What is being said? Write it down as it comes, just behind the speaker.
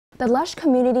The lush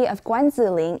community of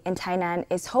Guanziling in Tainan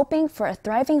is hoping for a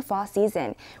thriving fall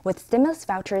season, with stimulus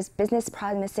vouchers business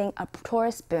promising a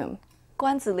tourist boom.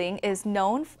 Guanziling is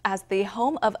known as the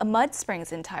home of mud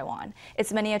springs in Taiwan.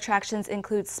 Its many attractions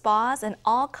include spas and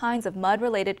all kinds of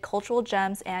mud-related cultural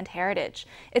gems and heritage.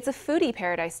 It's a foodie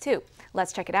paradise too.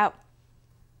 Let's check it out.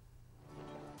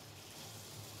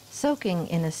 Soaking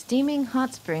in a steaming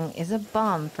hot spring is a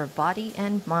balm for body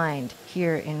and mind.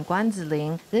 Here in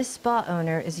Guanziling, this spa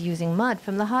owner is using mud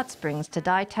from the hot springs to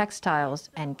dye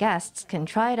textiles, and guests can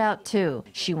try it out too.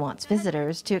 She wants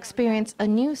visitors to experience a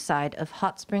new side of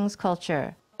hot springs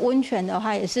culture.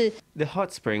 The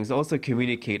hot springs also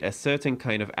communicate a certain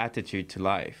kind of attitude to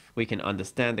life. We can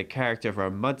understand the character of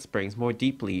our mud springs more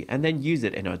deeply and then use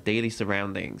it in our daily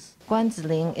surroundings.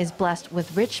 Guanziling is blessed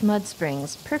with rich mud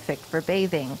springs, perfect for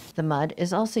bathing. The mud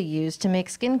is also used to make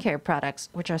skincare products,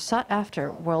 which are sought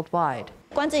after worldwide.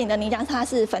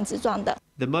 The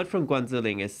mud from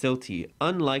Guanziling is silty,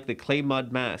 unlike the clay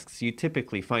mud masks you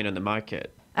typically find on the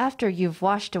market. After you've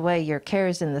washed away your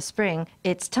cares in the spring,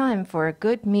 it's time for a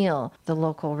good meal. The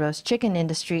local roast chicken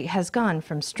industry has gone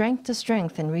from strength to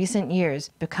strength in recent years,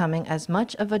 becoming as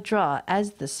much of a draw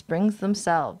as the springs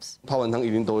themselves.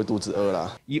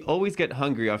 You always get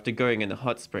hungry after going in a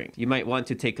hot spring. You might want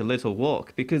to take a little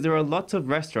walk because there are lots of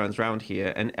restaurants around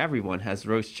here and everyone has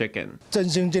roast chicken.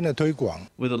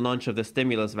 With the launch of the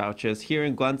stimulus vouchers here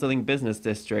in Guanziling Business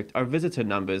District, our visitor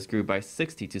numbers grew by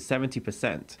 60 to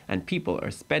 70%, and people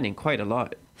are spending quite a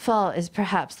lot. Fall is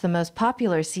perhaps the most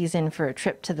popular season for a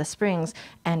trip to the springs,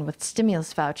 and with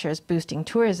stimulus vouchers boosting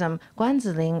tourism,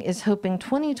 Guanziling is hoping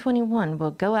 2021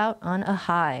 will go out on a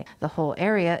high. The whole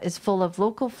area is full of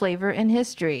local flavor and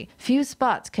history. Few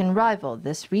spots can rival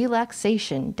this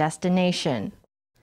relaxation destination.